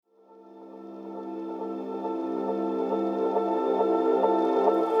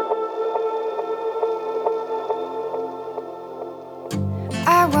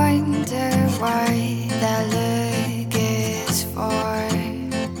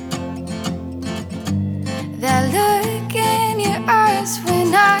face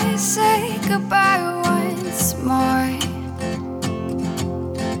when I say goodbye once more.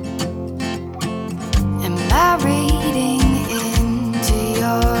 Am I reading into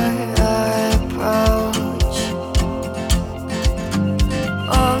your approach?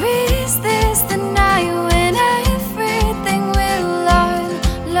 Or is this the night when everything will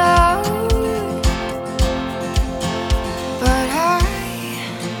unload? But I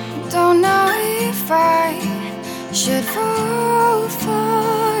don't know if I should fall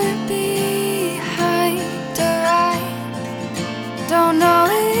far behind, or I don't know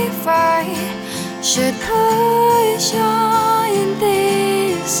if I should push on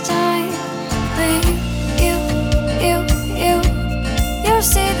this time. But you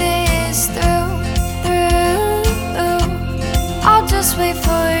see this through. I'll just wait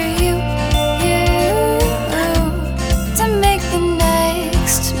for you to make the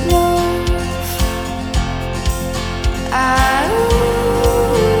next move. I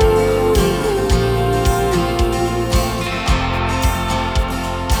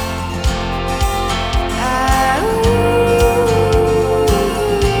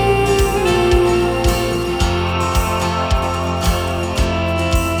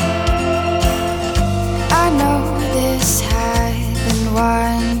know this happened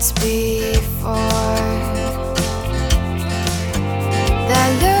once before. That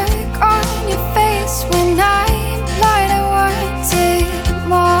look on your face when I implied I wanted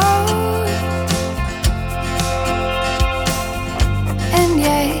more, and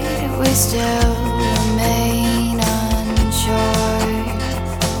yet we still remain unsure.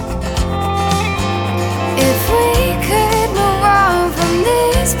 If we could move on from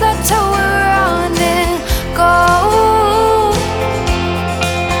this plateau we're on and go.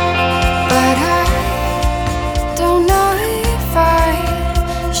 But I don't know if I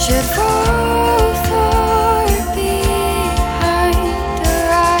should fall far behind, or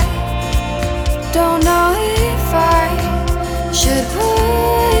I don't know if I should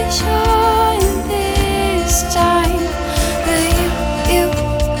push on this time. But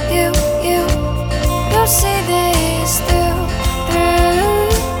you'll see this through.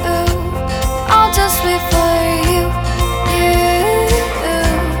 I'll just wait for you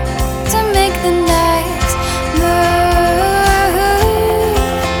to make the next move.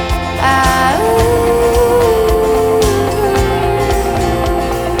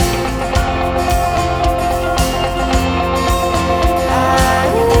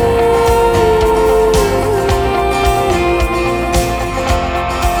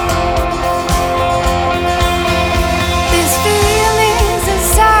 These feelings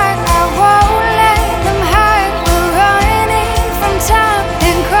inside, I won't let them hide. We're running from time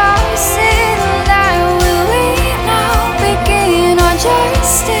and crossing the line. Will we now begin or just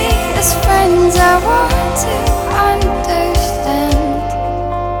stay as friends? I want to understand,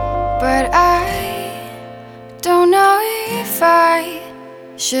 but I don't know if I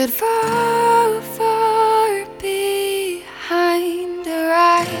should fall far behind, or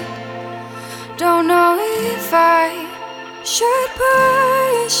I don't know if I should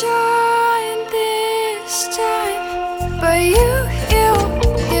push on.